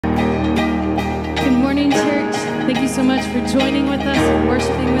Thank you so much for joining with us and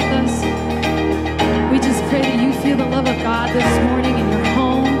worshiping with us. We just pray that you feel the love of God this morning in your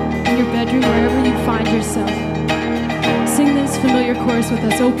home, in your bedroom, wherever you find yourself. Sing this familiar chorus with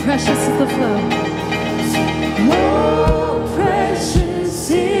us. Oh, precious is the flow. Oh, precious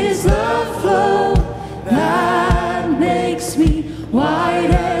is the flow that makes me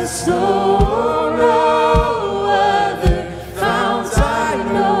white as snow. No other fount I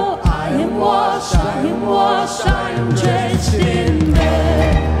know. I am washed, I am washed, I am drenched in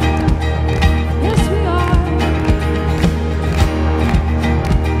blood. Yes, we are.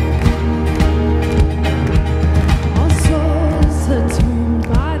 All souls atoned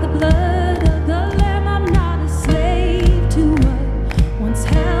by the blood of the Lamb. I'm not a slave to what once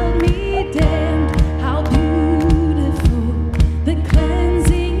held me damned. How beautiful the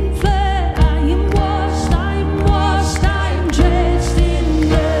cleansing flood. I am washed, I am washed, I am drenched in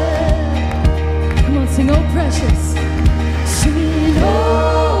blood. Come on, sing, oh precious. Singing,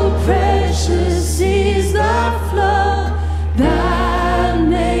 oh, precious is the flow that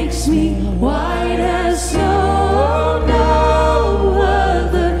makes me white as snow. No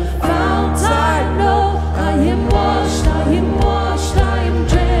other fount I know. I am washed, I am washed, I am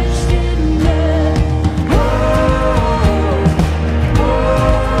drenched in blood. Oh,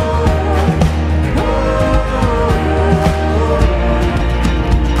 oh,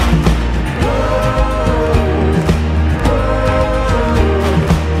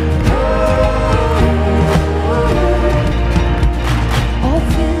 All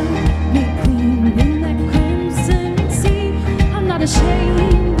filled, made clean in that crimson sea. I'm not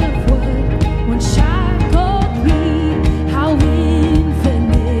ashamed of what once shackled me. How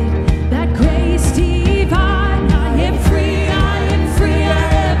infinite that grace divine. I am free, I am free, I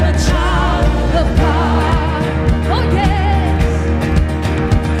am a child of God. Oh yes.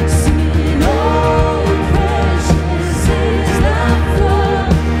 singing, oh, precious is the flow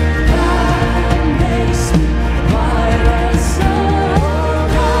that makes me white as snow.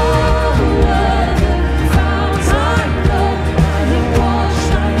 No other fount I know. I am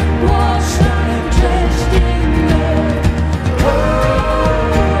washed, I am washed, I am drenched in blood. Oh,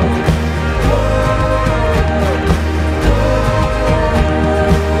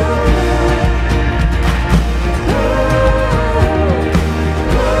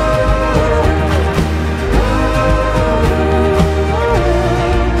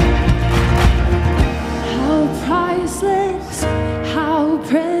 How priceless, how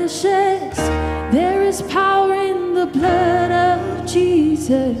precious. There is power in the blood of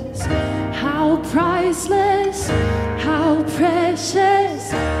Jesus. How priceless, how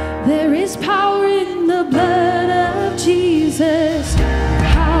precious. There is power in the blood of Jesus.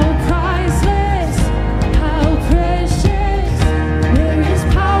 How priceless, how precious. There is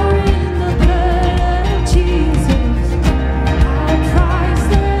power in the blood of Jesus. How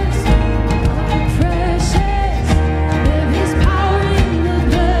priceless, how precious. There is power in the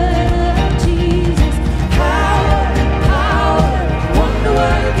blood of Jesus. power, power,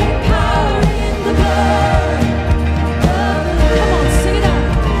 wonder-working power in the blood of the Come on, sing it out.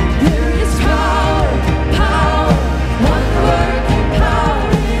 There is power, power, wonder-working power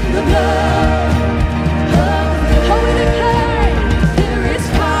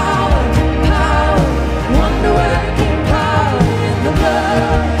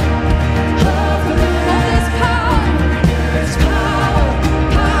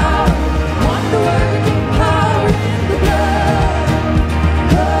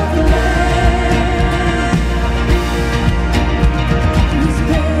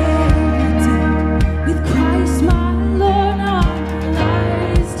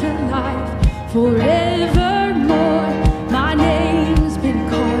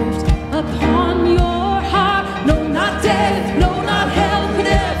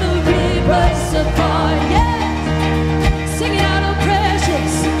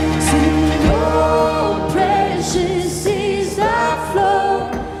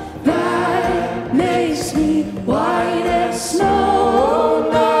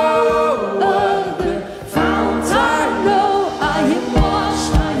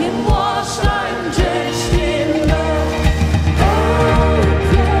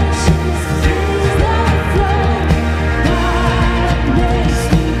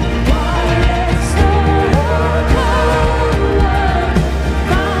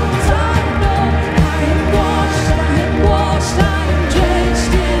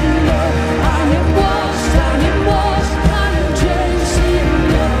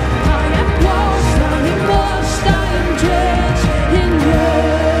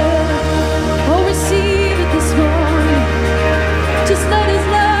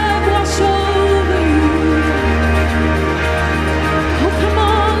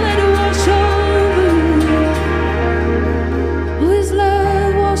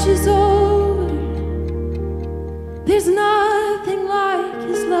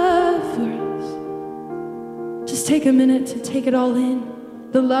Just take a minute to take it all in.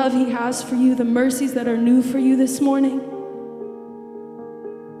 The love he has for you, the mercies that are new for you this morning.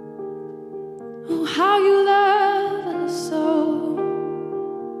 Oh, how you love us so.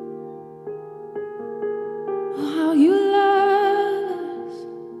 Oh, how you love us.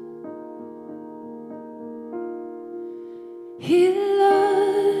 He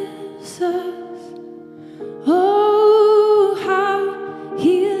loves us. Oh, how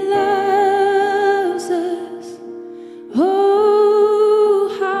he loves us. Oh,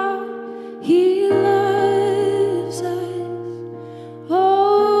 how he loves us.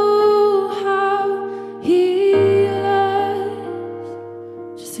 Oh, how he loves.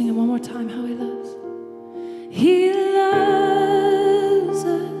 Just sing it one more time, how he loves. He loves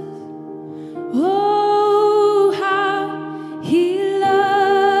us. Oh, how he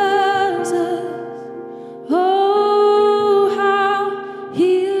loves us. Oh, how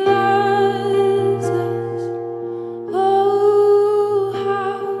he loves us. Oh,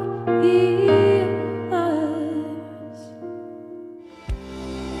 how he loves.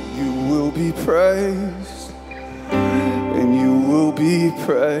 You will be praised, and you will be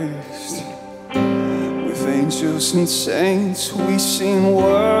praised. With angels and saints we sing,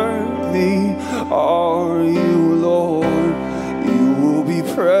 worthy are you, Lord. You will be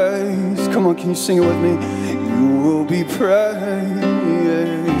praised. Come on, can you sing it with me? You will be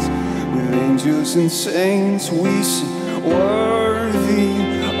praised. With angels and saints we sing, worthy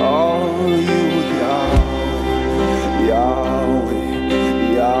are you, Yahweh,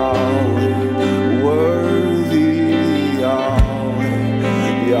 Yahweh, Yahweh, worthy,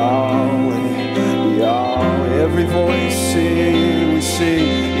 Yahweh, Yahweh, Yahweh. Every voice sing, we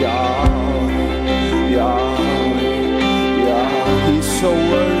sing, Yahweh, Yahweh, Yahweh. He's so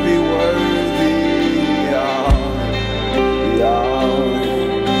worthy, worthy, Yahweh,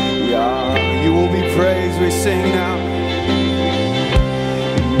 Yahweh, Yahweh. You will be praised, we sing now.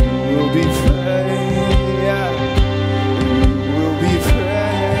 You will be praised, yeah. You will be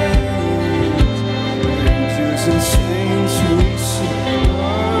praised. With angels and saints we sing,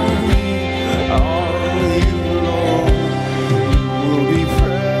 worthy are you, Lord. You will be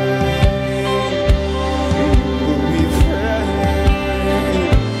praised. You will be praised.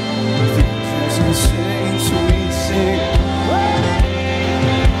 With angels and saints we sing,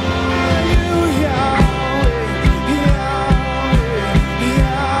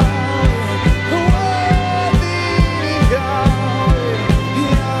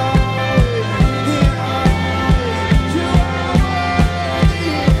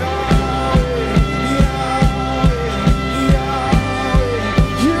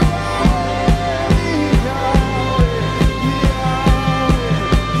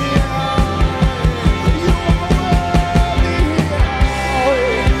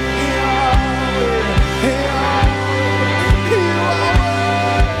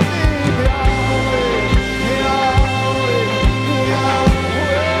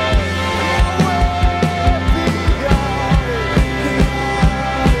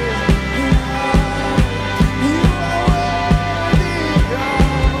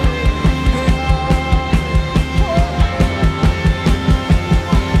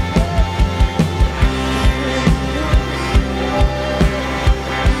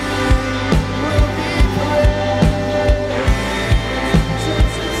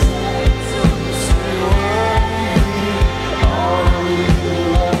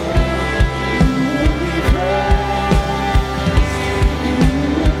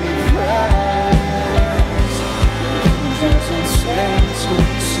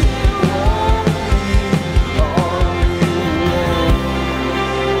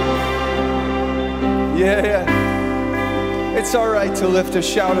 it's all right to lift a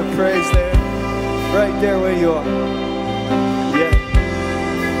shout of praise there, right there where you are. Yeah.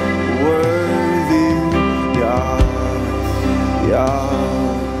 Worthy, Yah,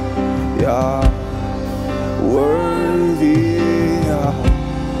 Yah, Yah. Worthy, Yah,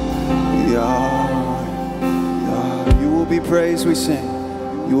 Yah, Yah. You will be praised, we sing.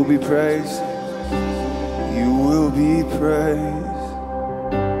 You will be praised. You will be praised.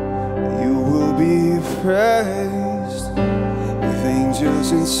 You will be praised. With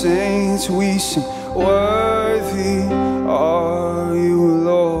angels and saints we sing, worthy are you,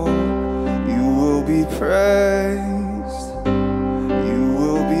 Lord. You will be praised. You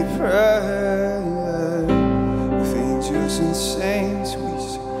will be praised. With angels and saints we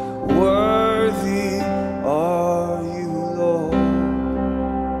sing, worthy are you, Lord.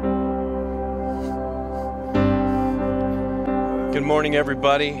 Good morning,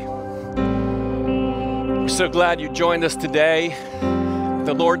 everybody. We're so glad you joined us today,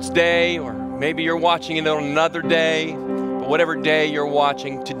 the Lord's Day, or Maybe you're watching it on another day, but whatever day you're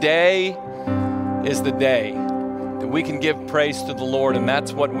watching, today is the day that we can give praise to the Lord, and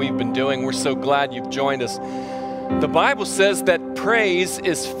that's what we've been doing. We're so glad you've joined us. The Bible says that praise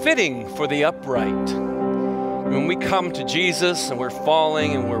is fitting for the upright. When we come to Jesus and we're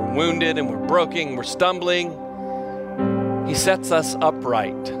falling and we're wounded and we're broken and we're stumbling, He sets us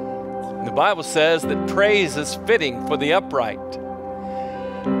upright. The Bible says that praise is fitting for the upright.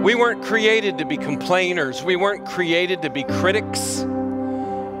 We weren't created to be complainers. We weren't created to be critics.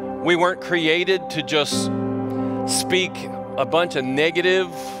 We weren't created to just speak a bunch of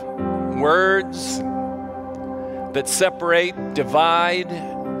negative words that separate, divide,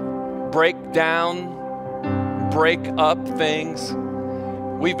 break down, break up things.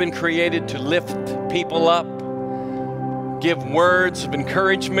 We've been created to lift people up, give words of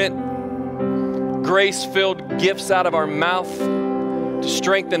encouragement, grace-filled gifts out of our mouth to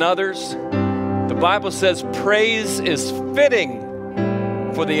strengthen others. The Bible says praise is fitting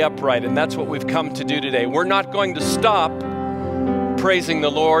for the upright, and that's what we've come to do today. We're not going to stop praising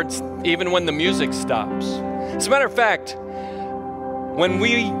the Lord even when the music stops. As a matter of fact, when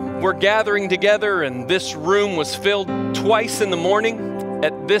we were gathering together and this room was filled twice in the morning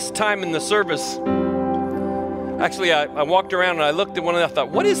at this time in the service, actually I walked around and I looked at one and I thought,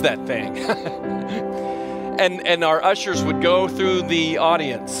 what is that thing? And our ushers would go through the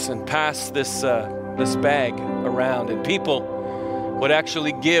audience and pass this bag around, and people would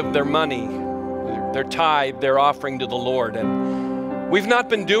actually give their money, their tithe, their offering to the Lord. And we've not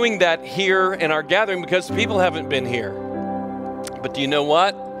been doing that here in our gathering because people haven't been here. But do you know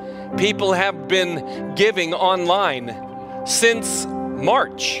what? People have been giving online since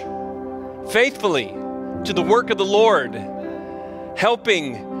March, faithfully to the work of the Lord,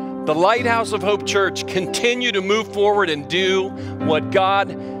 helping the Lighthouse of Hope Church continue to move forward and do what God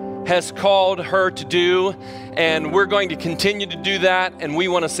has called her to do. And we're going to continue to do that. And we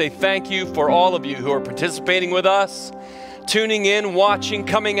want to say thank you for all of you who are participating with us, tuning in, watching,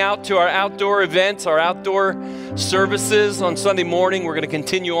 coming out to our outdoor events, our outdoor services on Sunday morning. We're going to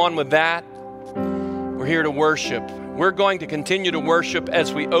continue on with that. We're here to worship. We're going to continue to worship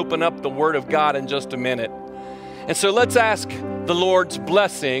as we open up the Word of God in just a minute. And so let's ask the Lord's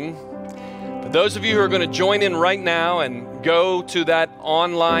blessing. For those of you who are going to join in right now and go to that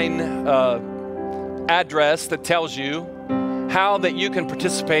online address that tells you how that you can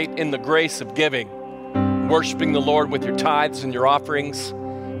participate in the grace of giving, worshiping the Lord with your tithes and your offerings.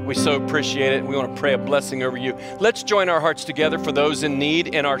 We so appreciate it. We want to pray a blessing over you. Let's join our hearts together for those in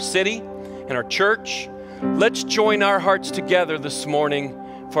need in our city, in our church. Let's join our hearts together this morning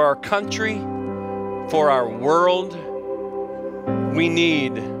for our country, for our world. We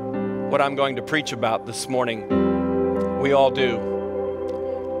need what I'm going to preach about this morning. We all do.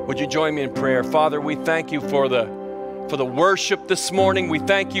 Would you join me in prayer? Father, we thank you for the worship this morning. We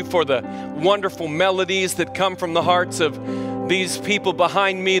thank you for the wonderful melodies that come from the hearts of these people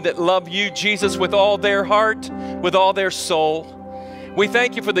behind me that love you, Jesus, with all their heart, with all their soul. We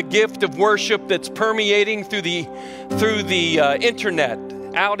thank you for the gift of worship that's permeating through the internet,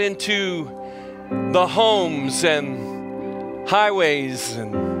 out into the homes and highways,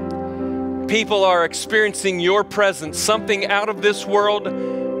 and people are experiencing your presence, something out of this world,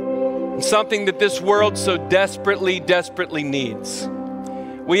 something that this world so desperately, desperately needs.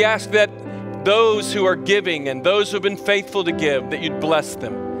 We ask that those who are giving and those who have been faithful to give, that you'd bless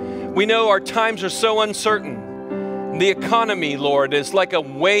them. We know our times are so uncertain. The economy, Lord, is like a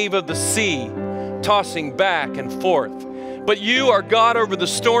wave of the sea, tossing back and forth. But you are God over the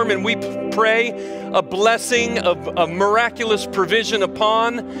storm, and we pray a blessing of a miraculous provision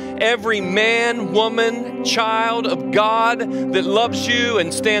upon every man, woman, child of God that loves you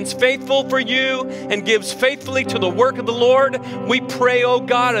and stands faithful for you and gives faithfully to the work of the Lord. We pray, oh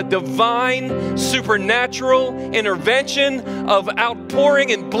God, a divine, supernatural intervention of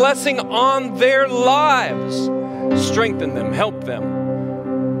outpouring and blessing on their lives. Strengthen them, help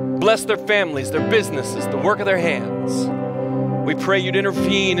them. Bless their families, their businesses, the work of their hands. We pray you'd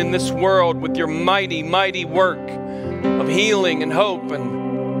intervene in this world with your mighty, mighty work of healing and hope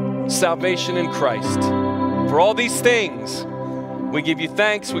and salvation in Christ. For all these things, we give you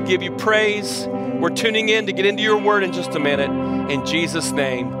thanks, we give you praise. We're tuning in to get into your word in just a minute. In Jesus'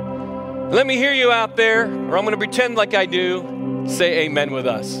 name. Let me hear you out there, or I'm going to pretend like I do. Say amen with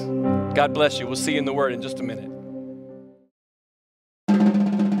us. God bless you. We'll see you in the word in just a minute.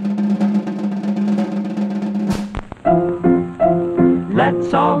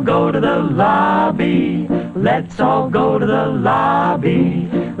 Let's all go to the lobby. Let's all go to the lobby.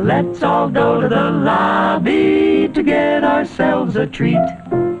 Let's all go to the lobby to get ourselves a treat.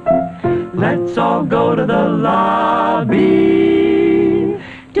 Let's all go to the lobby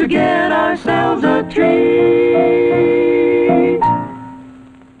to get ourselves a treat.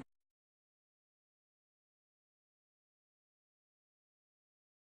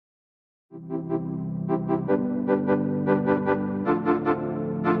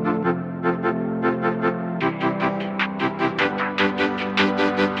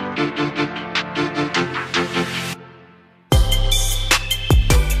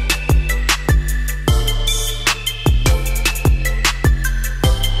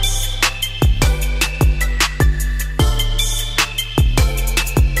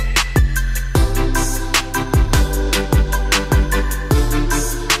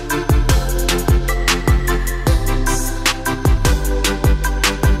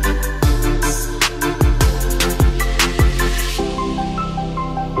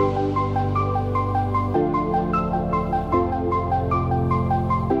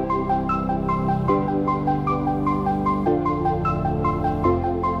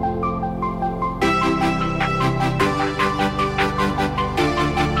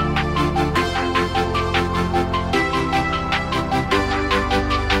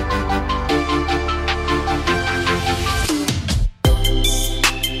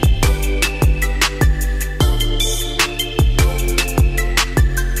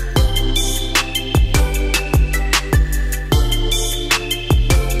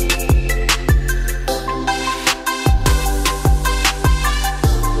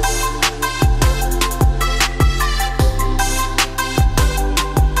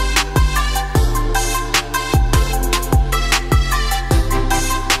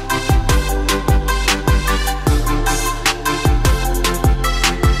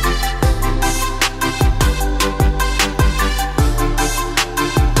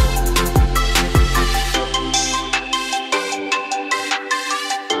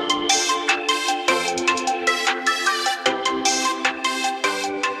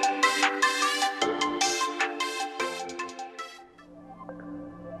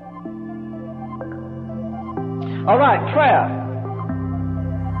 All right, prayer.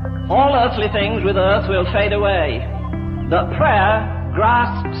 All earthly things with earth will fade away, but prayer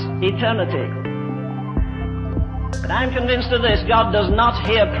grasps eternity. And I'm convinced of this: God does not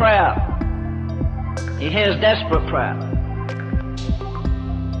hear prayer. He hears desperate prayer.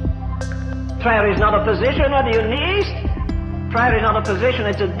 Prayer is not a position whether you kneel. Prayer is not a position,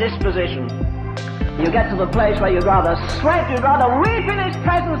 it's a disposition. You get to the place where you'd rather sweat, you'd rather weep in His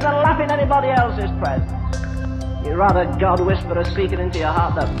presence than laugh in anybody else's presence. You'd rather God whisper a secret into your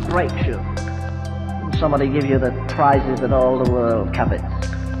heart that breaks you than somebody give you the prizes that all the world covets.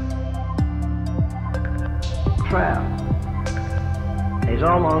 Prayer is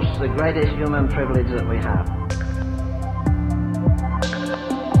almost the greatest human privilege that we have.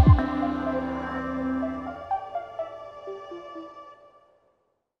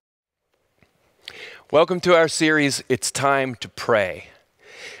 Welcome to our series, It's Time to Pray.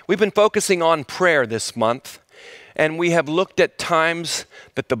 We've been focusing on prayer this month, and we have looked at times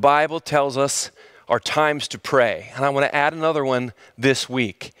that the Bible tells us are times to pray. And I want to add another one this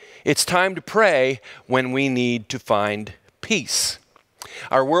week. It's time to pray when we need to find peace.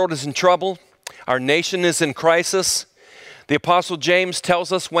 Our world is in trouble. Our nation is in crisis. The Apostle James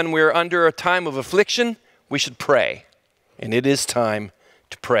tells us when we're under a time of affliction, we should pray. And it is time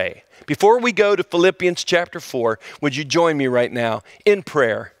to pray. Before we go to Philippians chapter 4, would you join me right now in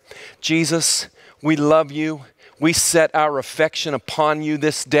prayer? Jesus, we love you. We set our affection upon you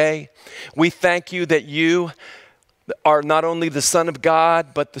this day. We thank you that you are not only the Son of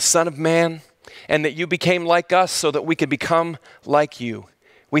God, but the Son of Man, and that you became like us so that we could become like you.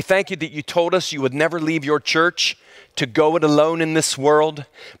 We thank you that you told us you would never leave your church to go it alone in this world,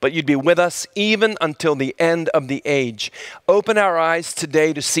 but you'd be with us even until the end of the age. Open our eyes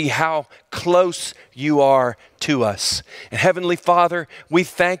today to see how close you are to us. And Heavenly Father, we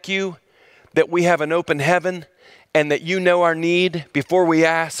thank you that we have an open heaven and that you know our need before we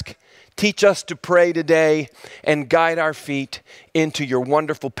ask. Teach us to pray today and guide our feet into your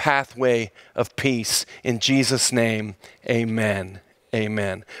wonderful pathway of peace. In Jesus' name, amen.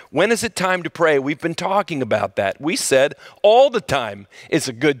 Amen. When is it time to pray? We've been talking about that. We said all the time is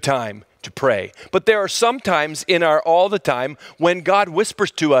a good time to pray. But there are some times in our all the time when God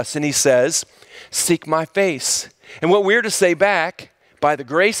whispers to us and he says, seek my face. And what we're to say back, by the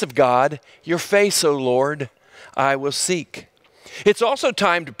grace of God, your face, O Lord, I will seek. It's also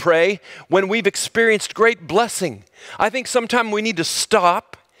time to pray when we've experienced great blessing. I think sometimes we need to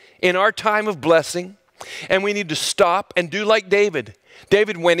stop in our time of blessing, and we need to stop and do like David.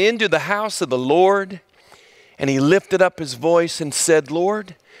 David went into the house of the Lord, And he lifted up his voice and said,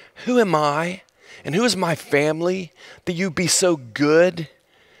 Lord, who am I and who is my family that you be so good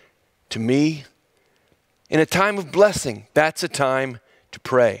to me? In a time of blessing, that's a time to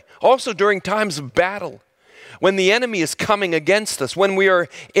pray. Also during times of battle, when the enemy is coming against us, when we are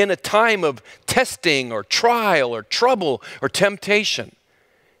in a time of testing or trial or trouble or temptation,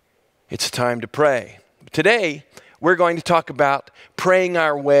 it's time to pray. Today, we're going to talk about praying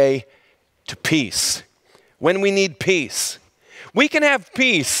our way to peace. When we need peace, we can have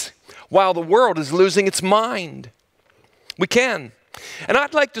peace while the world is losing its mind. We can. And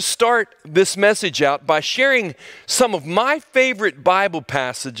I'd like to start this message out by sharing some of my favorite Bible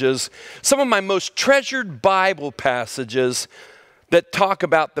passages, some of my most treasured Bible passages that talk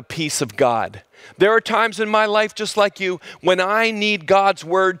about the peace of God. There are times in my life, just like you, when I need God's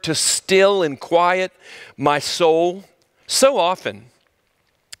word to still and quiet my soul, so often.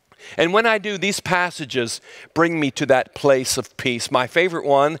 And when I do, these passages bring me to that place of peace. My favorite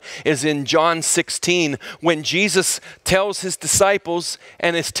one is in John 16, when Jesus tells his disciples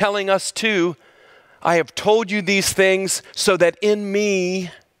and is telling us too, I have told you these things so that in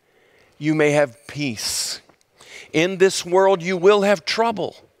me you may have peace. In this world you will have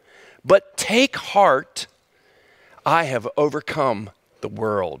trouble, but take heart, I have overcome the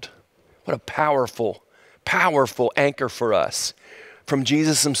world. What a powerful, powerful anchor for us from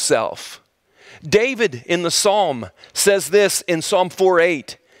Jesus himself. David in the Psalm says this in Psalm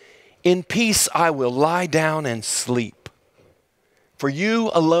 4:8, in peace I will lie down and sleep. For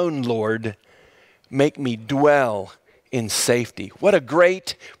you alone, Lord, make me dwell in safety. What a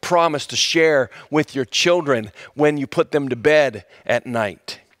great promise to share with your children when you put them to bed at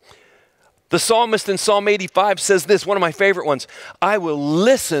night. The psalmist in Psalm 85 says this, one of my favorite ones, I will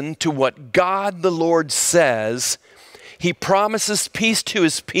listen to what God the Lord says. He promises peace to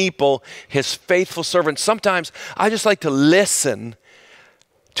his people, his faithful servants. Sometimes I just like to listen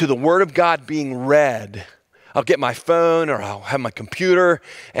to the word of God being read. I'll get my phone or I'll have my computer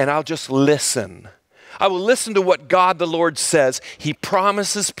and I'll just listen. I will listen to what God the Lord says. He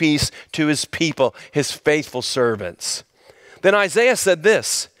promises peace to his people, his faithful servants. Then Isaiah said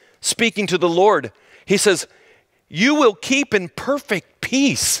this, speaking to the Lord, he says, you will keep in perfect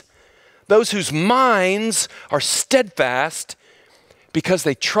peace those whose minds are steadfast because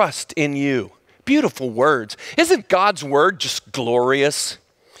they trust in you. Beautiful words. Isn't God's word just glorious?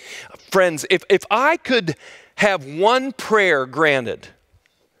 Friends, if I could have one prayer granted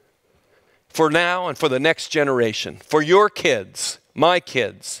for now and for the next generation, for your kids, my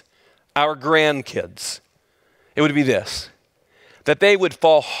kids, our grandkids, it would be this, that they would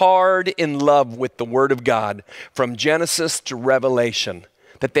fall hard in love with the Word of God from Genesis to Revelation,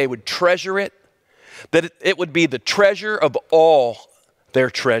 that they would treasure it, that it would be the treasure of all their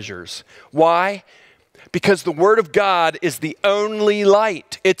treasures. Why? Because the Word of God is the only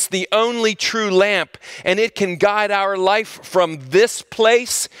light. It's the only true lamp, and it can guide our life from this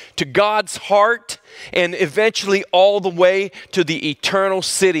place to God's heart and eventually all the way to the eternal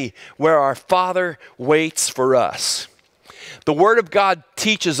city where our Father waits for us. The Word of God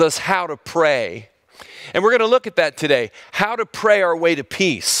teaches us how to pray. And we're going to look at that today, how to pray our way to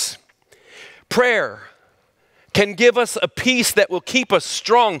peace. Prayer can give us a peace that will keep us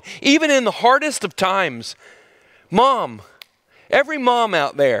strong, even in the hardest of times. Mom, every mom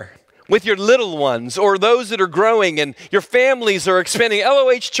out there with your little ones or those that are growing and your families are expanding.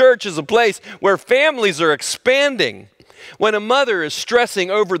 LOH Church is a place where families are expanding. When a mother is stressing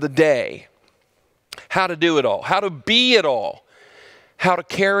over the day, how to do it all, how to be it all, how to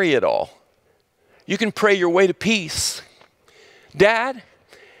carry it all, you can pray your way to peace. Dad,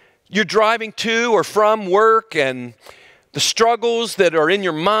 you're driving to or from work and the struggles that are in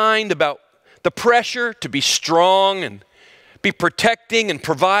your mind about the pressure to be strong and be protecting and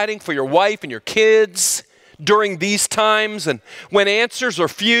providing for your wife and your kids during these times, and when answers are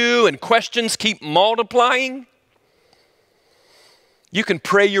few and questions keep multiplying, you can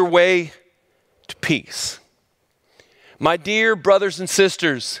pray your way to peace. My dear brothers and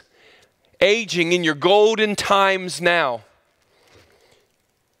sisters, aging in your golden times now,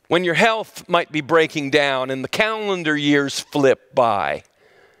 when your health might be breaking down and the calendar years flip by,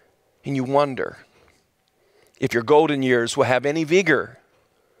 and you wonder if your golden years will have any vigor.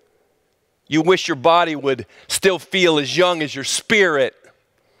 You wish your body would still feel as young as your spirit,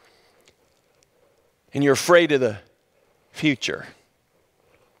 and you're afraid of the future.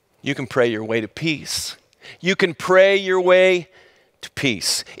 You can pray your way to peace. You can pray your way to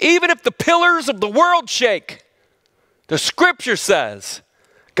peace. Even if the pillars of the world shake, the scripture says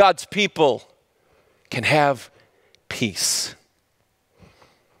God's people can have peace.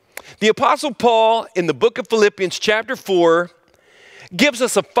 The Apostle Paul in the book of Philippians chapter 4 gives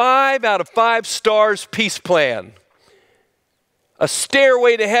us a 5 out of 5 stars peace plan. A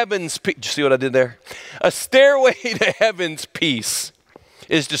stairway to heaven's peace. Did you see what I did there? A stairway to heaven's peace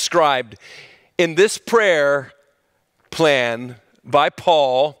is described in this prayer plan by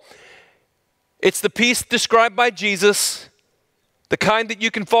Paul. It's the peace described by Jesus, the kind that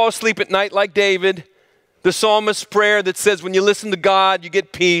you can fall asleep at night like David, the psalmist's prayer that says when you listen to God, you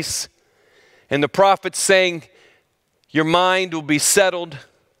get peace, and the prophet saying your mind will be settled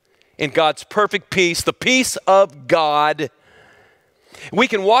in God's perfect peace, the peace of God. We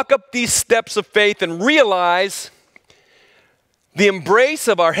can walk up these steps of faith and realize the embrace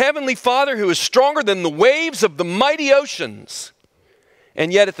of our Heavenly Father who is stronger than the waves of the mighty oceans,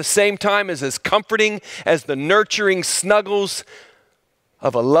 and yet at the same time is as comforting as the nurturing snuggles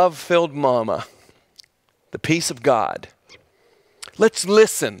of a love-filled mama. The peace of God. Let's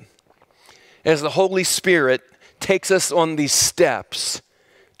listen as the Holy Spirit takes us on these steps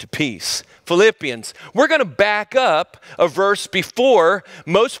to peace. Philippians. We're going to back up a verse before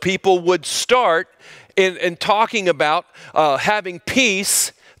most people would start in talking about having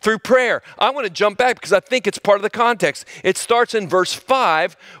peace through prayer. I want to jump back because I think it's part of the context. It starts in verse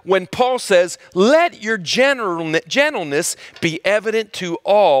 5 when Paul says, let your gentleness be evident to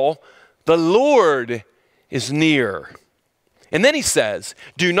all. The Lord is near. And then he says,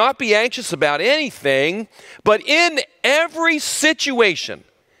 do not be anxious about anything, but in every situation,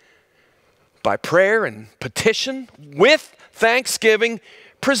 by prayer and petition, with thanksgiving,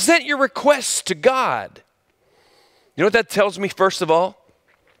 present your requests to God. You know what that tells me, first of all?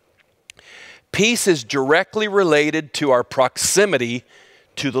 Peace is directly related to our proximity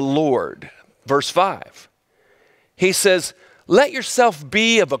to the Lord. Verse 5. He says, let yourself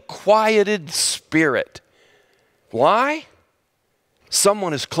be of a quieted spirit. Why?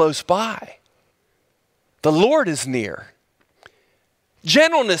 Someone is close by. The Lord is near.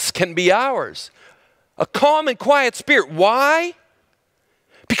 Gentleness can be ours. A calm and quiet spirit. Why?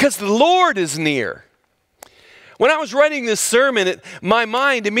 Because the Lord is near. When I was writing this sermon, my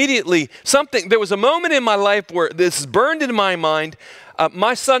mind immediately, there was a moment in my life where this burned into my mind.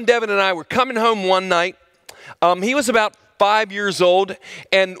 My son Devin and I were coming home one night. He was about 5 years old,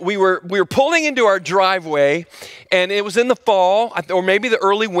 and we were pulling into our driveway, and it was in the fall, or maybe the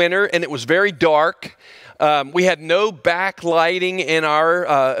early winter, and it was very dark. We had no backlighting in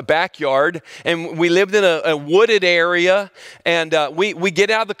our backyard, and we lived in a wooded area, and we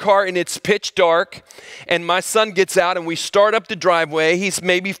get out of the car, and it's pitch dark, and my son gets out, and we start up the driveway. He's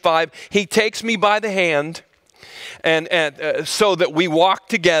maybe 5. He takes me by the hand, and so that we walk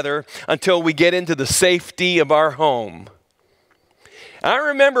together until we get into the safety of our home. I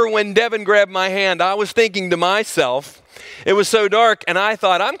remember when Devin grabbed my hand, I was thinking to myself, it was so dark, and I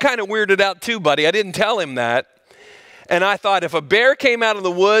thought, I'm kind of weirded out too, buddy. I didn't tell him that. And I thought if a bear came out of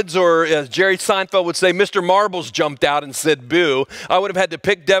the woods, or as Jerry Seinfeld would say, Mr. Marbles jumped out and said boo, I would have had to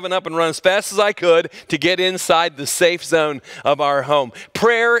pick Devin up and run as fast as I could to get inside the safe zone of our home.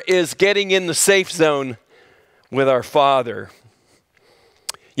 Prayer is getting in the safe zone with our Father.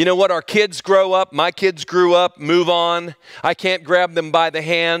 You know what? Our kids grow up. My kids grew up, move on. I can't grab them by the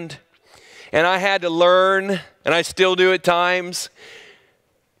hand. And I had to learn, and I still do at times,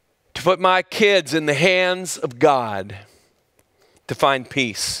 to put my kids in the hands of God to find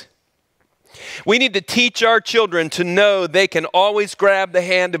peace. We need to teach our children to know they can always grab the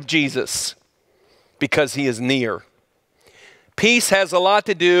hand of Jesus because he is near. Peace has a lot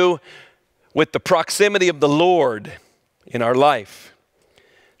to do with the proximity of the Lord in our life.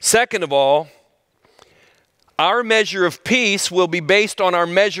 Second of all, our measure of peace will be based on our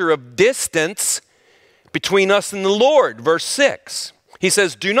measure of distance between us and the Lord. Verse 6, he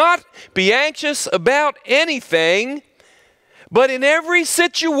says, do not be anxious about anything, but in every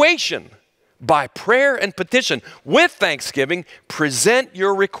situation, by prayer and petition, with thanksgiving, present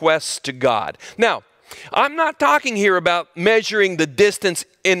your requests to God. Now, I'm not talking here about measuring the distance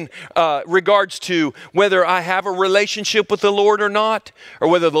in regards to whether I have a relationship with the Lord or not, or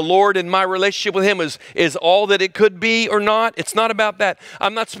whether the Lord and my relationship with him is all that it could be or not. It's not about that.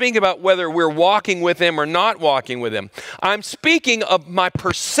 I'm not speaking about whether we're walking with him or not walking with him. I'm speaking of my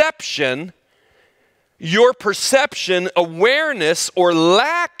perception, your perception, awareness, or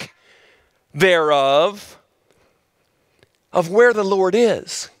lack thereof of where the Lord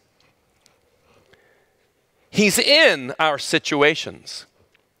is. He's in our situations.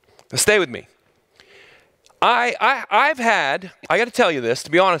 Now stay with me. I've had, I got to tell you this, to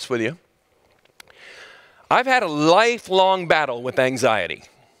be honest with you, I've had a lifelong battle with anxiety.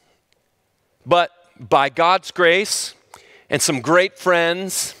 But by God's grace and some great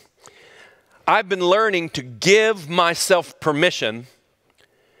friends I've been learning to give myself permission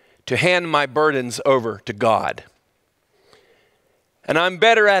to hand my burdens over to God. And I'm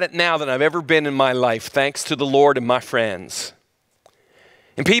better at it now than I've ever been in my life, thanks to the Lord and my friends.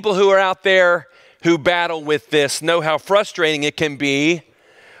 And people who are out there who battle with this know how frustrating it can be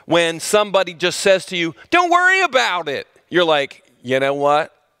when somebody just says to you, don't worry about it. You're like, you know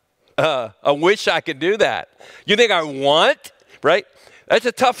what? I wish I could do that. You think I want, right? That's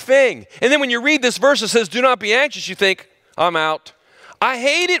a tough thing. And then when you read this verse that says, do not be anxious, you think, I'm out. I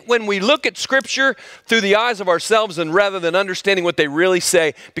hate it when we look at Scripture through the eyes of ourselves and rather than understanding what they really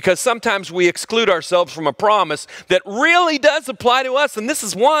say, because sometimes we exclude ourselves from a promise that really does apply to us, and this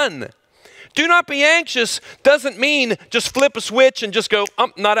is one. Do not be anxious doesn't mean just flip a switch and just go,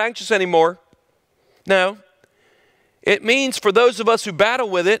 I'm not anxious anymore. No. It means for those of us who battle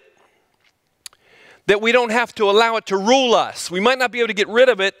with it, that we don't have to allow it to rule us. We might not be able to get rid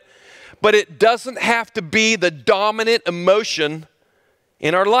of it, but it doesn't have to be the dominant emotion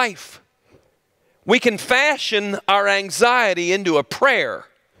in our life. We can fashion our anxiety into a prayer.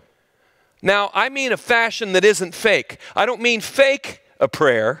 Now, I mean a fashion that isn't fake. I don't mean fake a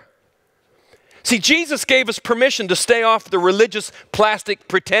prayer. See, Jesus gave us permission to stay off the religious plastic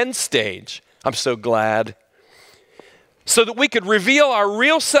pretend stage. I'm so glad. So that we could reveal our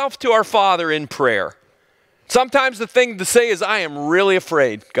real self to our Father in prayer. Sometimes the thing to say is, I am really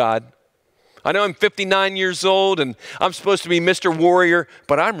afraid, God. I know I'm 59 years old and I'm supposed to be Mr. Warrior,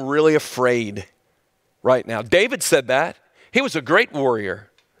 but I'm really afraid right now. David said that. He was a great warrior.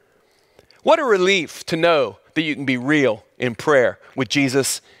 What a relief to know that you can be real in prayer with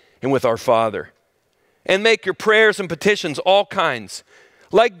Jesus and with our Father. And make your prayers and petitions all kinds,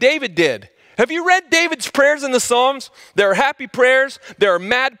 like David did. Have you read David's prayers in the Psalms? There are happy prayers, there are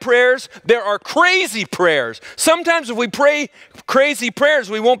mad prayers, there are crazy prayers. Sometimes if we pray crazy prayers,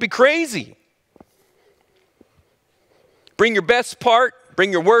 we won't be crazy. Bring your best part,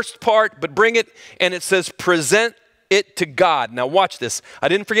 bring your worst part, but bring it, and it says present it to God. Now watch this. I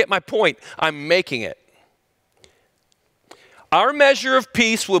didn't forget my point. I'm making it. Our measure of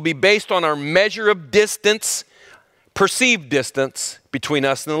peace will be based on our measure of distance, perceived distance between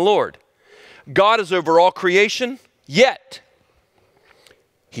us and the Lord. God is over all creation, yet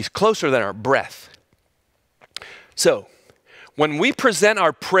He's closer than our breath. So, when we present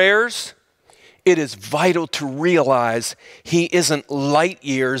our prayers, it is vital to realize He isn't light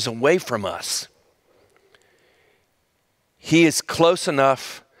years away from us. He is close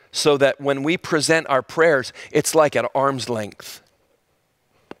enough so that when we present our prayers, it's like at arm's length.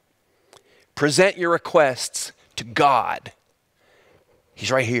 Present your requests to God.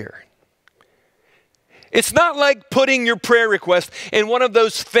 He's right here. It's not like putting your prayer request in one of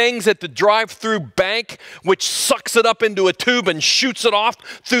those things at the drive-through bank which sucks it up into a tube and shoots it off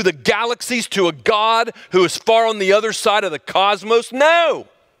through the galaxies to a God who is far on the other side of the cosmos. No!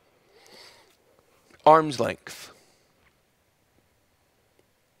 Arm's length.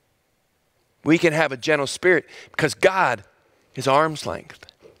 We can have a gentle spirit because God is arm's length.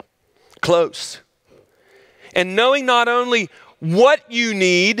 Close. And knowing not only what you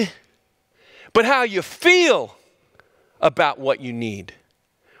need, but how you feel about what you need.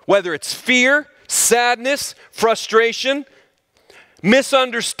 Whether it's fear, sadness, frustration,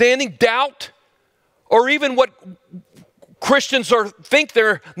 misunderstanding, doubt, or even what Christians think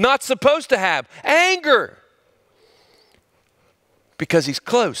they're not supposed to have, anger. Because He's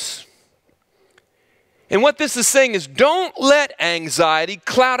close. And what this is saying is don't let anxiety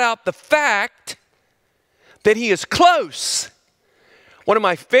cloud out the fact that He is close. One of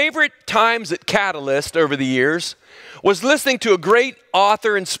my favorite times at Catalyst over the years was listening to a great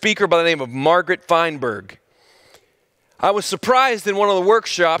author and speaker by the name of Margaret Feinberg. I was surprised in one of the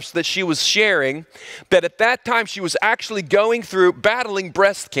workshops that she was sharing that at that time she was actually going through battling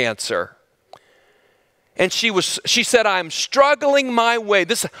breast cancer. And she said, I am struggling my way.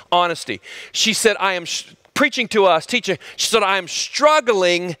 This is honesty. She said, I am preaching to us, teaching. She said, I am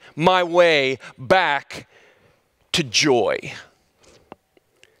struggling my way back to joy.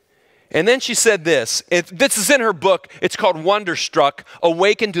 And then she said this. This is in her book. It's called Wonderstruck,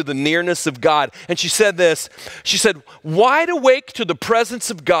 Awaken to the Nearness of God. And she said this. She said, wide awake to the presence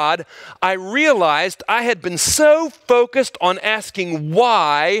of God, I realized I had been so focused on asking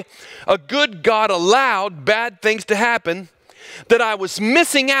why a good God allowed bad things to happen that I was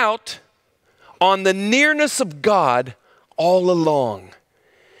missing out on the nearness of God all along.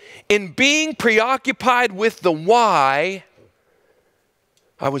 In being preoccupied with the why,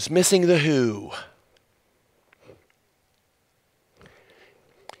 I was missing the who.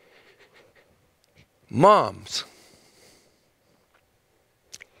 Moms,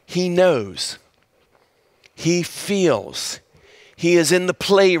 He knows. He feels. He is in the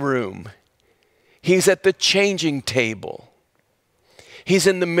playroom. He's at the changing table. He's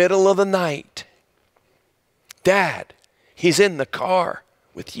in the middle of the night. Dad, he's in the car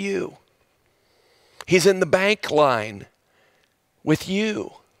with you. He's in the bank line with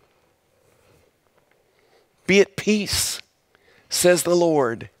you. Be at peace, says the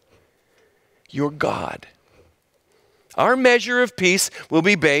Lord, your God. Our measure of peace will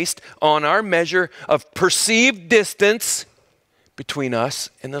be based on our measure of perceived distance between us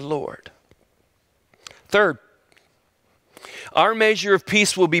and the Lord. Third, our measure of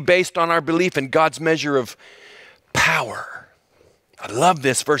peace will be based on our belief in God's measure of power. I love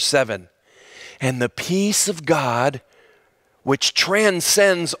this, verse 7. And the peace of God, which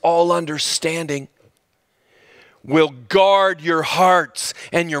transcends all understanding, will guard your hearts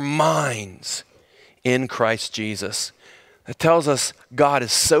and your minds in Christ Jesus. That tells us God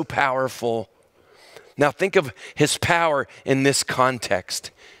is so powerful. Now think of his power in this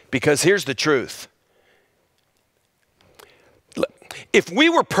context, because here's the truth. If we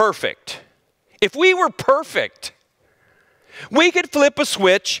were perfect, we could flip a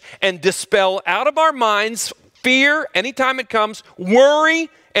switch and dispel out of our minds fear anytime it comes, worry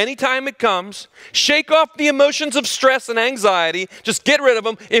anytime it comes, shake off the emotions of stress and anxiety, just get rid of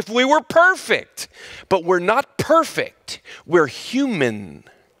them if we were perfect. But we're not perfect. We're human.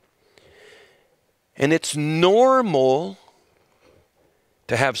 And it's normal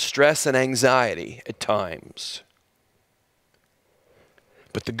to have stress and anxiety at times.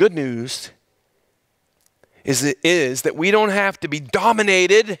 But the good news is that we don't have to be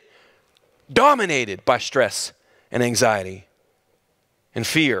dominated by stress and anxiety and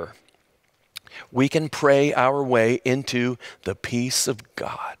fear. We can pray our way into the peace of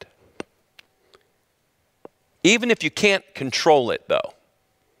God. Even if you can't control it, though.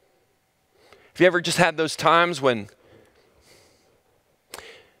 Have you ever just had those times when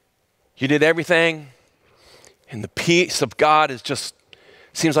you did everything and the peace of God is just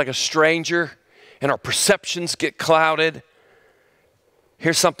seems like a stranger and our perceptions get clouded?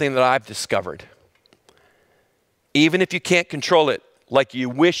 Here's something that I've discovered. Even if you can't control it like you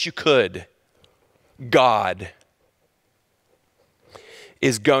wish you could, God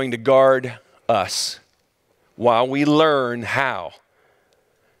is going to guard us while we learn how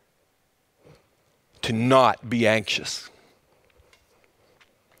to not be anxious.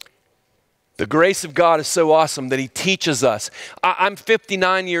 The grace of God is so awesome that he teaches us. I'm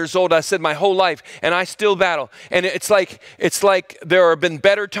 59 years old. I said my whole life, and I still battle. And it's like there have been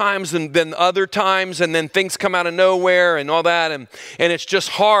better times than other times, and then things come out of nowhere and all that, and it's just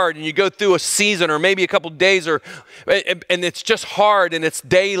hard. And you go through a season or maybe a couple days, and it's just hard, and it's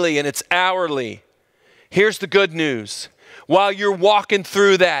daily and it's hourly. Here's the good news. While you're walking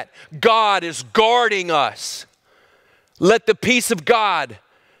through that, God is guarding us. Let the peace of God,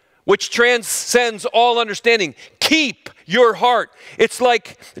 which transcends all understanding, keep your heart. It's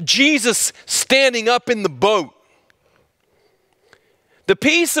like Jesus standing up in the boat. The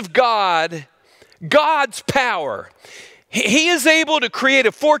peace of God, God's power, he is able to create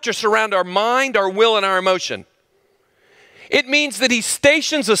a fortress around our mind, our will, and our emotion. It means that he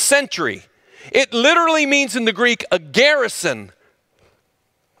stations a sentry. It literally means in the Greek a garrison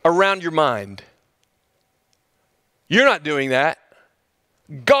around your mind. You're not doing that.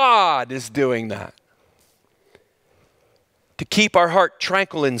 God is doing that. To keep our heart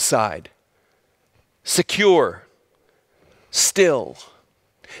tranquil inside, secure, still.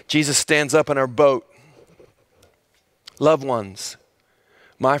 Jesus stands up in our boat. Loved ones,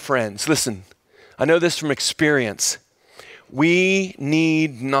 my friends, listen, I know this from experience. We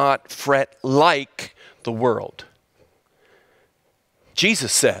need not fret like the world.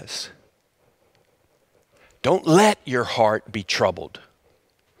 Jesus says, don't let your heart be troubled.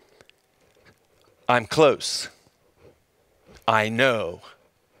 I'm close. I know.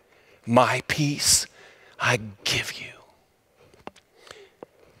 My peace I give you.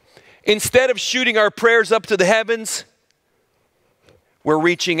 Instead of shooting our prayers up to the heavens, we're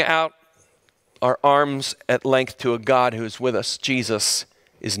reaching out our arms at length to a God who is with us. Jesus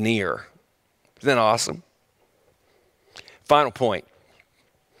is near. Isn't that awesome? Final point.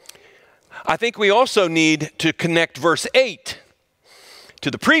 I think we also need to connect verse 8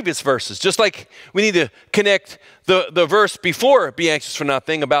 to the previous verses, just like we need to connect the verse before, be anxious for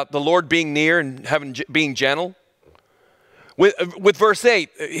nothing, about the Lord being near and being gentle. With verse 8,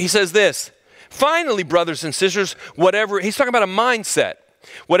 he says this, finally, brothers and sisters, he's talking about a mindset.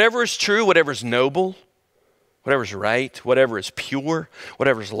 Whatever is true, whatever is noble, whatever is right, whatever is pure,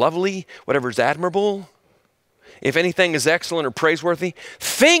 whatever is lovely, whatever is admirable, if anything is excellent or praiseworthy,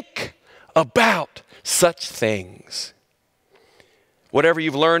 think about such things. Whatever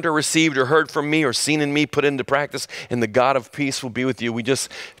you've learned or received or heard from me or seen in me, put into practice, and the God of peace will be with you. We just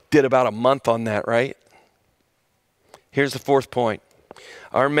did about a month on that, right? Here's the fourth point.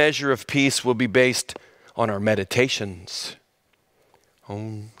 Our measure of peace will be based on our meditations.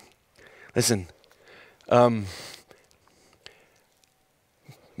 Listen,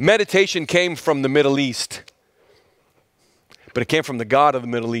 meditation came from the Middle East, but it came from the God of the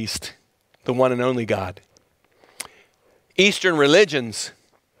Middle East, the one and only God. Eastern religions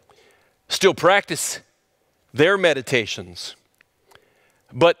still practice their meditations,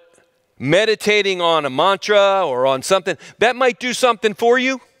 but meditating on a mantra or on something, that might do something for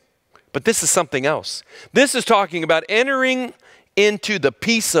you, but this is something else. This is talking about entering into the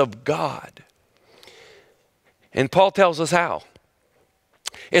peace of God. And Paul tells us how.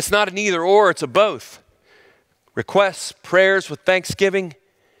 It's not an either or, it's a both. Requests, prayers with thanksgiving,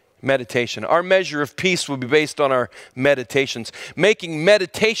 meditation. Our measure of peace will be based on our meditations, making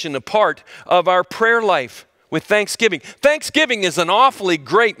meditation a part of our prayer life with thanksgiving. Thanksgiving is an awfully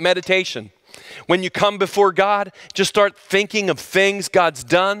great meditation. When you come before God, just start thinking of things God's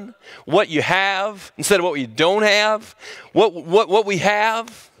done, what you have instead of what you don't have, what we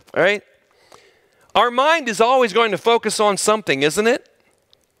have, all right? Our mind is always going to focus on something, isn't it?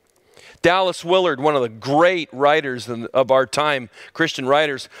 Dallas Willard, one of the great writers of our time, Christian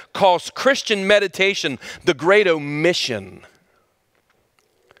writers, calls Christian meditation the great omission.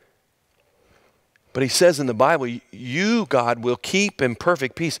 But he says in the Bible, you, God, will keep in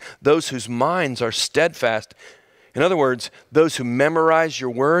perfect peace those whose minds are steadfast. In other words, those who memorize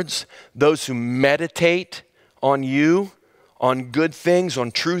your words, those who meditate on you, on good things,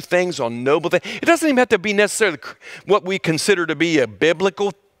 on true things, on noble things. It doesn't even have to be necessarily what we consider to be a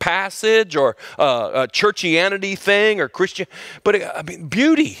biblical passage or a churchianity thing or Christian, but I mean,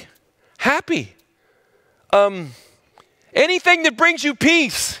 beauty, happy, anything that brings you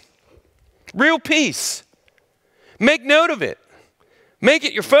peace, real peace. Make note of it. Make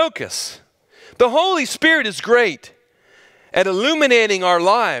it your focus. The Holy Spirit is great at illuminating our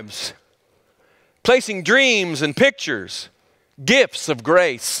lives, placing dreams and pictures, gifts of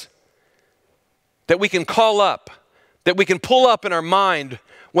grace that we can call up, that we can pull up in our mind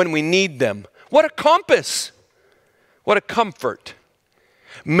when we need them. What a compass. What a comfort.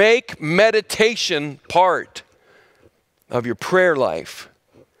 Make meditation part of your prayer life.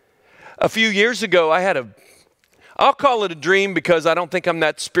 A few years ago, I'll call it a dream because I don't think I'm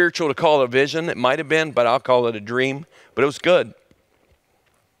that spiritual to call it a vision. It might have been, but I'll call it a dream. But it was good.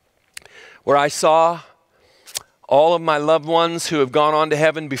 Where I saw all of my loved ones who have gone on to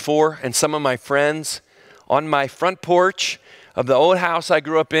heaven before and some of my friends on my front porch of the old house I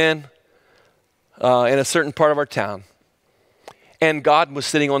grew up in a certain part of our town. And God was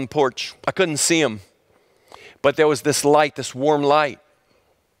sitting on the porch. I couldn't see him, but there was this light, this warm light.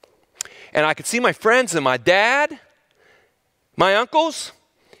 And I could see my friends and my dad, my uncles,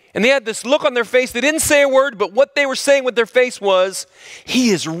 and they had this look on their face. They didn't say a word, but what they were saying with their face was,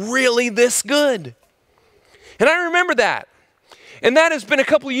 he is really this good. And I remember that. And that has been a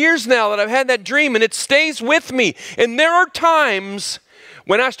couple years now that I've had that dream, and it stays with me. And there are times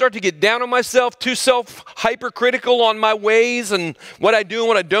when I start to get down on myself, too hypercritical on my ways and what I do and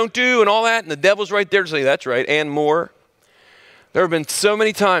what I don't do and all that, and the devil's right there to say, that's right, and more. There have been so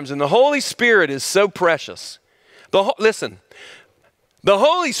many times, and the Holy Spirit is so precious. Listen, the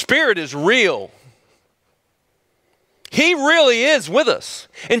Holy Spirit is real. He really is with us.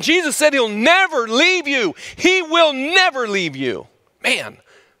 And Jesus said he'll never leave you. He will never leave you. Man.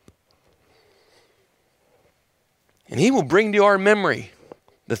 And he will bring to our memory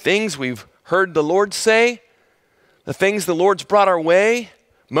the things we've heard the Lord say, the things the Lord's brought our way,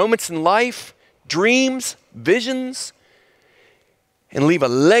 moments in life, dreams, visions, and leave a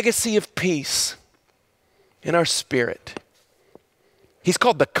legacy of peace in our spirit. He's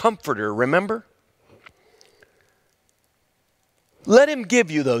called the Comforter, remember? Let him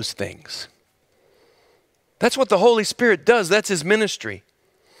give you those things. That's what the Holy Spirit does. That's his ministry.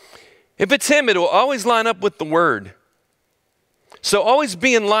 If it's him, it will always line up with the Word. So always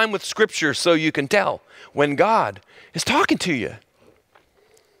be in line with Scripture so you can tell when God is talking to you.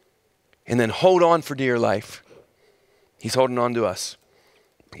 And then hold on for dear life. He's holding on to us.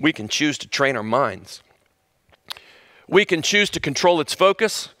 We can choose to train our minds. We can choose to control its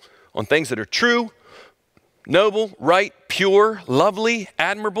focus on things that are true, noble, right, pure, lovely,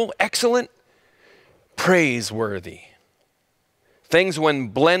 admirable, excellent, praiseworthy. Things when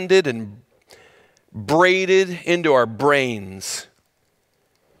blended and braided into our brains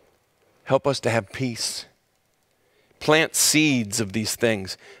help us to have peace Plant seeds of these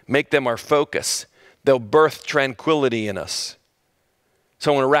things. Make them our focus. They'll birth tranquility in us.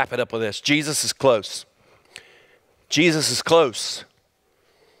 So I want to wrap it up with this. Jesus is close. Jesus is close.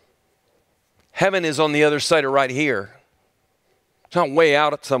 Heaven is on the other side of right here. It's not way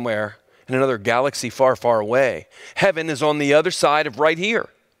out somewhere in another galaxy far, far away. Heaven is on the other side of right here.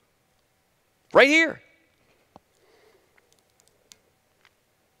 Right here.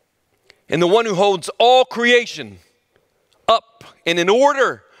 And the one who holds all creation up and in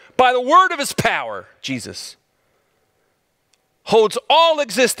order by the word of his power, Jesus, holds all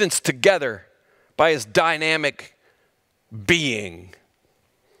existence together by his dynamic being,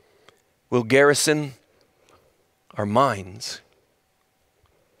 will garrison our minds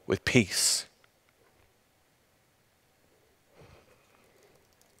with peace.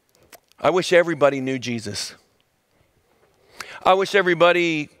 I wish everybody knew Jesus. I wish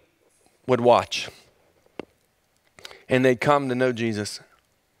everybody would watch and they'd come to know Jesus.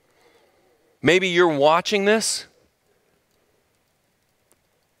 Maybe you're watching this.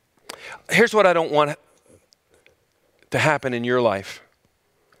 Here's what I don't want to happen in your life.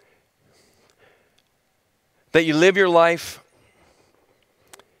 That you live your life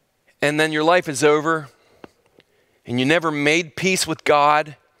and then your life is over and you never made peace with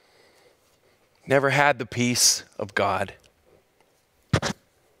God, never had the peace of God.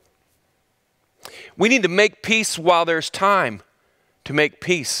 We need to make peace while there's time to make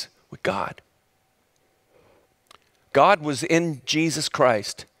peace with God. God was in Jesus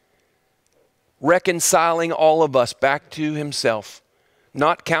Christ, reconciling all of us back to himself,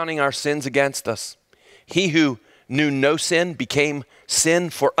 not counting our sins against us. He who knew no sin became sin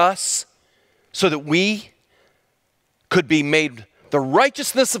for us so that we could be made the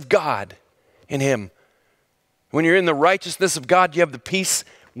righteousness of God in him. When you're in the righteousness of God, you have the peace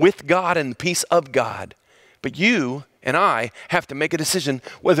with God and the peace of God. But you and I have to make a decision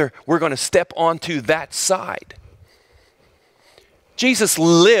whether we're going to step onto that side. Jesus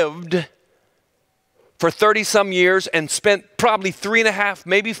lived for 30 some years and spent probably 3.5,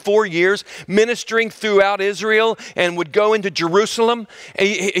 maybe 4 years ministering throughout Israel and would go into Jerusalem.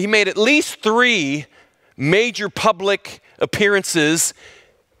 He made at least 3 major public appearances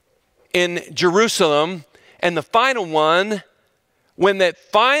in Jerusalem. And the final one, when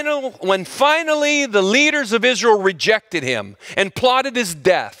finally the leaders of Israel rejected him and plotted his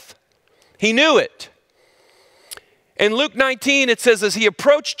death, he knew it. In Luke 19, it says, as he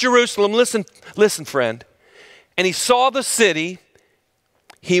approached Jerusalem, listen, friend, and he saw the city,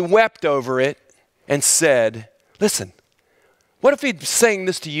 he wept over it and said, listen, what if he's saying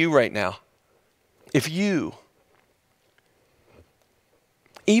this to you right now? If you,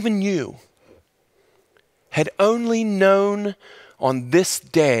 even you, had only known on this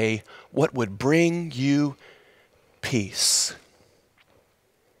day what would bring you peace.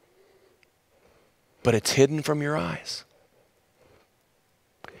 But it's hidden from your eyes.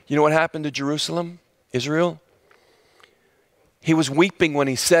 You know what happened to Jerusalem, Israel? He was weeping when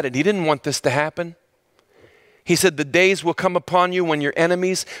he said it. He didn't want this to happen. He said, the days will come upon you when your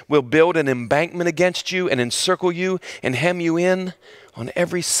enemies will build an embankment against you and encircle you and hem you in on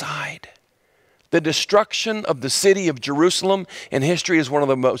every side. The destruction of the city of Jerusalem in history is one of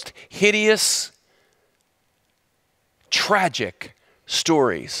the most hideous, tragic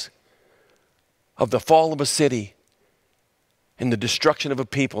stories of the fall of a city and the destruction of a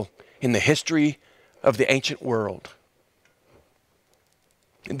people in the history of the ancient world.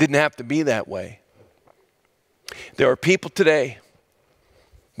 It didn't have to be that way. There are people today,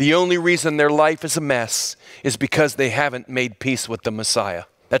 the only reason their life is a mess is because they haven't made peace with the Messiah.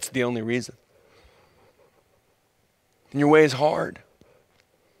 That's the only reason. And your way is hard.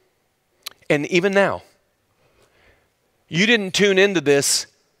 And even now, you didn't tune into this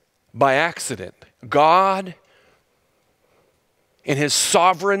by accident. God, in his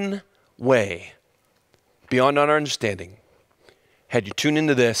sovereign way, beyond our understanding, had you tune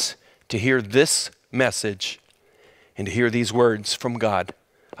into this to hear this message and to hear these words from God.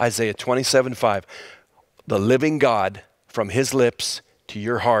 Isaiah 27:5, the living God from his lips to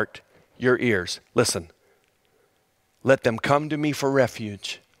your heart, your ears. Listen, let them come to me for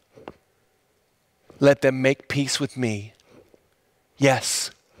refuge. Let them make peace with me.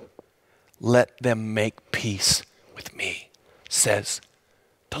 Yes, let them make peace with me, says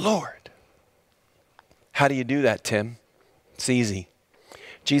the Lord. How do you do that, Tim? It's easy.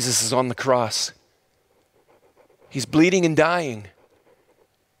 Jesus is on the cross. He's bleeding and dying.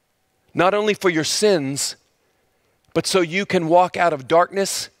 Not only for your sins, but so you can walk out of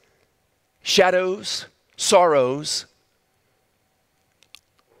darkness, shadows, sorrows,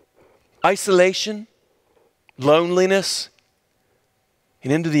 isolation, loneliness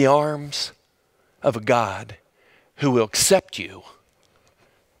and into the arms of a God who will accept you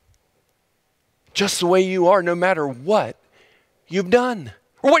just the way you are, no matter what you've done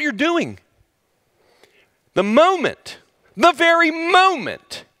or what you're doing. The very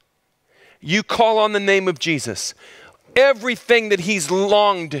moment you call on the name of Jesus, everything that he's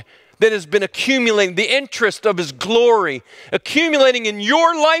longed, that has been accumulating, the interest of his glory, accumulating in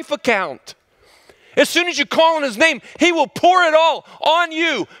your life account, as soon as you call on his name, he will pour it all on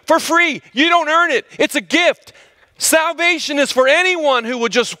you for free. You don't earn it. It's a gift. Salvation is for anyone who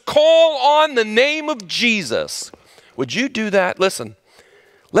would just call on the name of Jesus. Would you do that? Listen,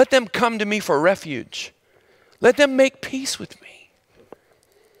 let them come to me for refuge. Let them make peace with me.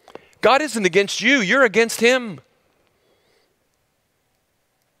 God isn't against you. You're against him.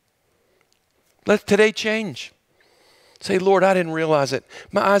 Let today change. Say, Lord, I didn't realize it.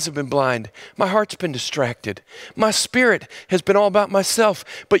 My eyes have been blind. My heart's been distracted. My spirit has been all about myself.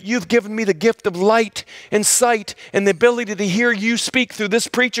 But you've given me the gift of light and sight and the ability to hear you speak through this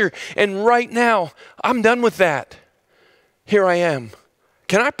preacher. And right now, I'm done with that. Here I am.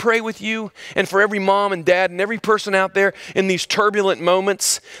 Can I pray with you and for every mom and dad and every person out there in these turbulent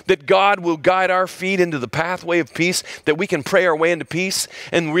moments that God will guide our feet into the pathway of peace, that we can pray our way into peace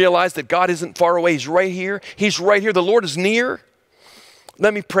and realize that God isn't far away. He's right here. He's right here. The Lord is near.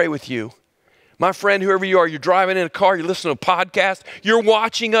 Let me pray with you. My friend, whoever you are, you're driving in a car, you're listening to a podcast, you're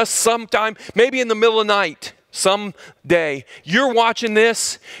watching us sometime, maybe in the middle of the night. Someday, you're watching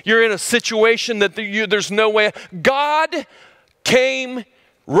this, you're in a situation that there's no way. God came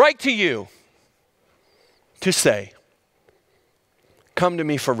right to you to say, come to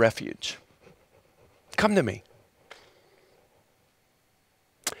me for refuge. Come to me.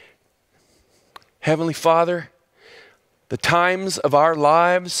 Heavenly Father, the times of our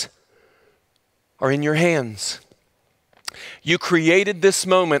lives are in your hands. You created this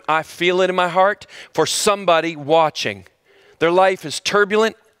moment, I feel it in my heart, for somebody watching. Their life is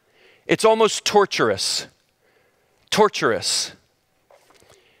turbulent. It's almost torturous. Torturous.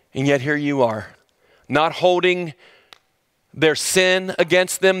 And yet here you are, not holding their sin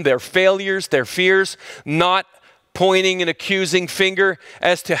against them, their failures, their fears, not pointing an accusing finger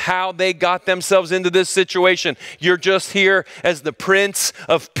as to how they got themselves into this situation. You're just here as the Prince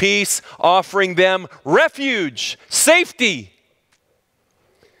of Peace, offering them refuge, safety.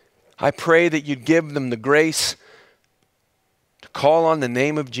 I pray that you'd give them the grace to call on the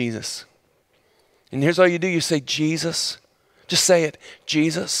name of Jesus. And here's all you do. You say, Jesus. Just say it.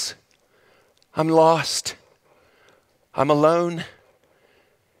 Jesus, I'm lost. I'm alone.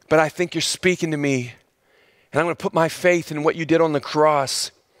 But I think you're speaking to me. And I'm going to put my faith in what you did on the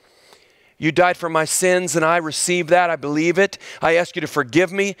cross. You died for my sins, and I receive that. I believe it. I ask you to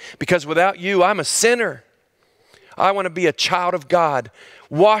forgive me, because without you, I'm a sinner. I want to be a child of God.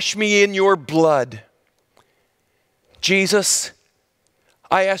 Wash me in your blood. Jesus,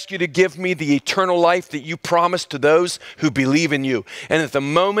 I ask you to give me the eternal life that you promised to those who believe in you. And at the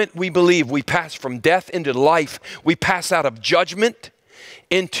moment we believe, we pass from death into life. We pass out of judgment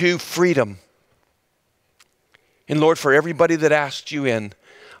into freedom. And Lord, for everybody that asked you in,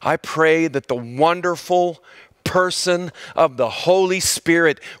 I pray that the wonderful person of the Holy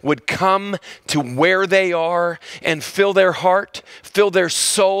Spirit would come to where they are and fill their heart, fill their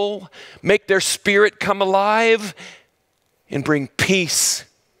soul, make their spirit come alive, and bring peace.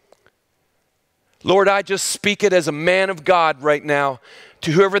 Lord, I just speak it as a man of God right now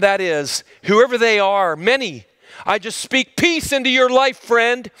to whoever that is, whoever they are, many. I just speak peace into your life,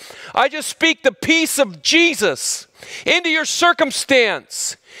 friend. I just speak the peace of Jesus into your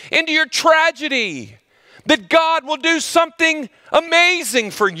circumstance, into your tragedy, that God will do something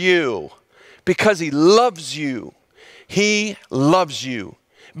amazing for you because he loves you. He loves you.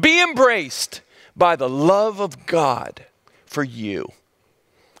 Be embraced by the love of God for you.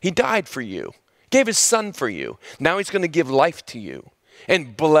 He died for you, gave his son for you. Now he's going to give life to you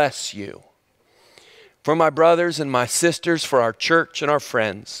and bless you. For my brothers and my sisters, for our church and our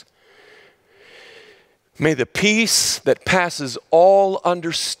friends, may the peace that passes all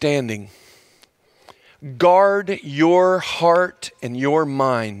understanding guard your heart and your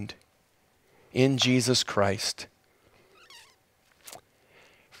mind in Jesus Christ.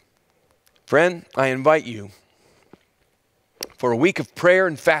 Friend, I invite you for a week of prayer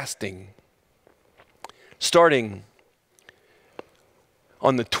and fasting, starting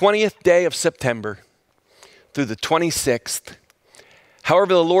on the 20th day of September through the 26th.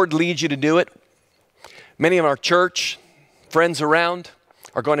 However the Lord leads you to do it. Many of our church friends around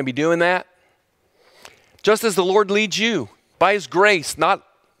are going to be doing that. Just as the Lord leads you, by his grace, not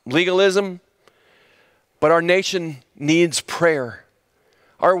legalism, But our nation needs prayer.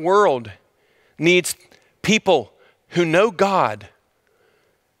 Our world needs people who know God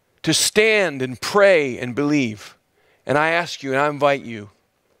to stand and pray and believe. And I ask you and I invite you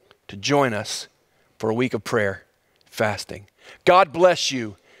to join us for a week of prayer, fasting. God bless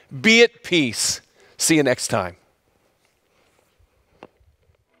you. Be at peace. See you next time.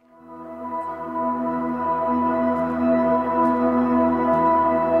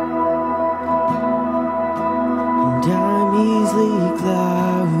 And I'm easily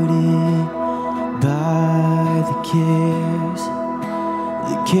clouded by the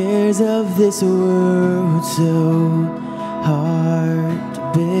cares of this world, so hard to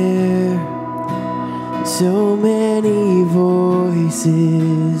bear. So many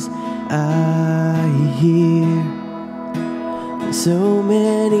voices I hear, so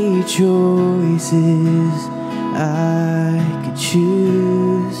many choices I could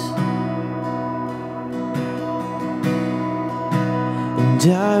choose, and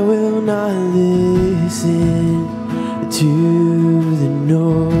I will not listen to the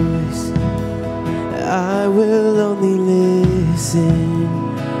noise. I will only listen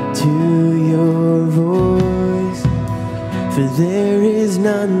to your voice, for there is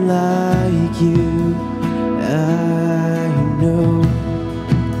none like you. I know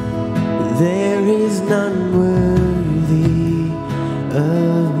there is none worthy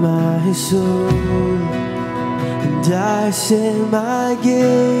of my soul, and I set my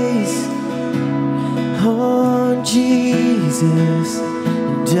gaze on Jesus,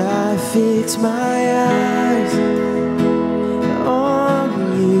 and I fix my eyes on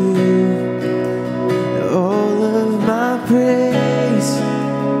you. All of my praise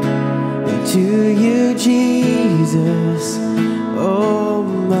to you, Jesus, all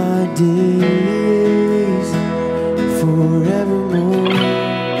my days forevermore.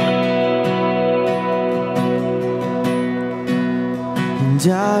 And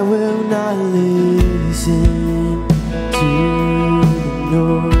I will not listen to the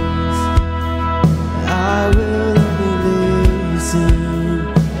noise. I will only listen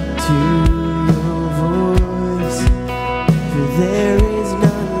to your voice, for there is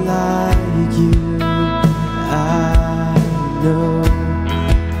none like you. I know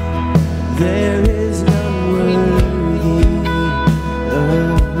there is none worthy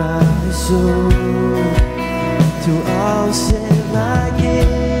of my soul. So I'll set my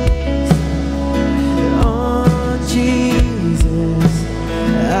gaze on Jesus.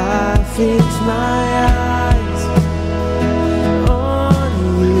 I fix my eyes on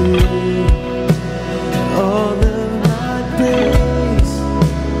you. All of my praise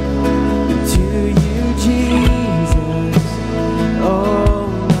to you, Jesus. All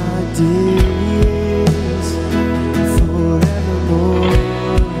my days forevermore.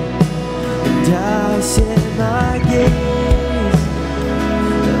 And I set my gaze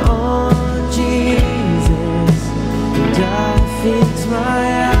on Jesus, and I fix my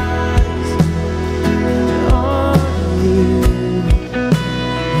eyes on you,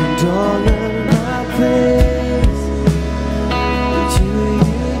 and all of my praise to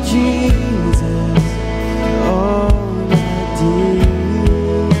you, Jesus, all my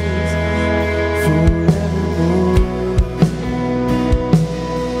days forevermore.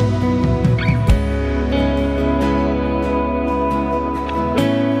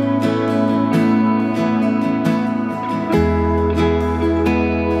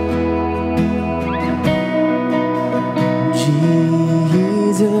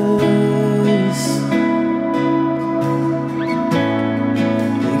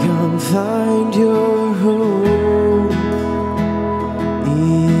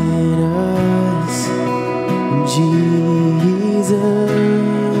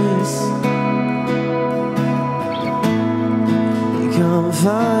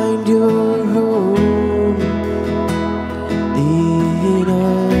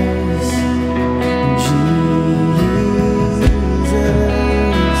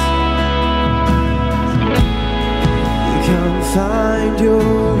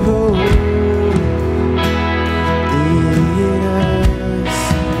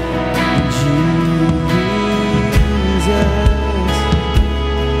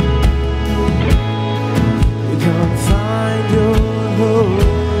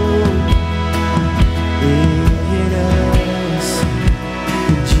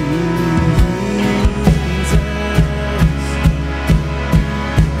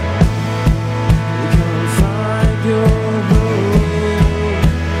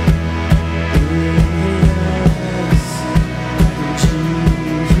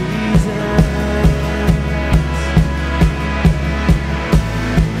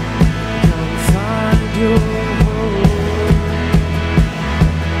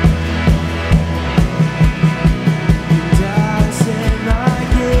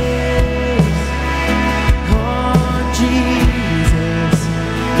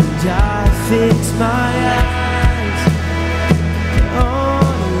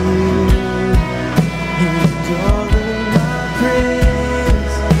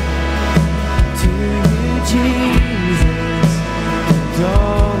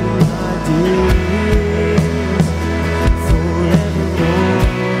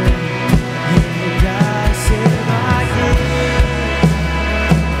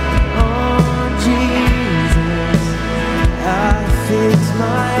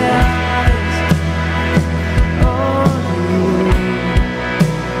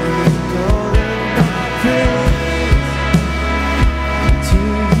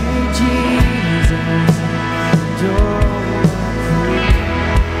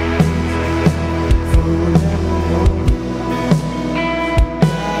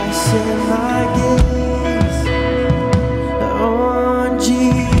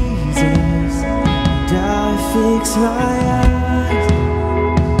 fix my eyes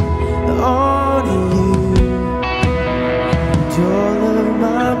on you. All of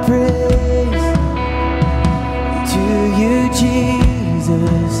my praise to you,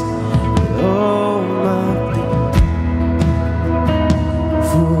 Jesus. All my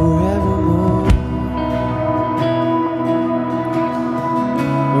forevermore.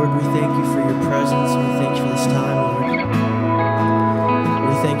 Lord, we thank you for your presence. We thank you for this time, Lord.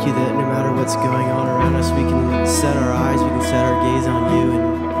 We thank you that no matter what's going on around us, we can set our eyes, we can set our gaze on you,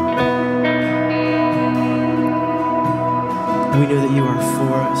 and we know that you are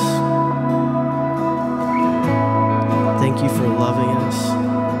for us. Thank you for loving us.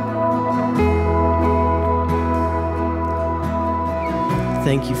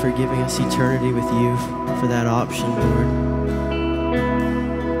 Thank you for giving us eternity with you, for that option, Lord.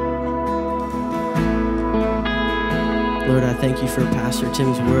 Lord, I thank you for Pastor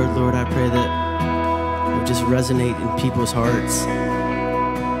Tim's word. Lord, I pray that it would just resonate in people's hearts,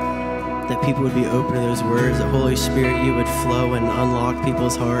 that people would be open to those words, that Holy Spirit, you would flow and unlock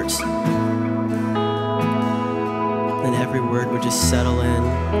people's hearts, and every word would just settle in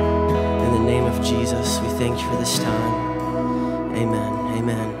the name of Jesus. We thank you for this time. Amen.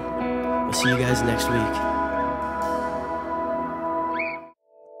 Amen. We'll see you guys next week.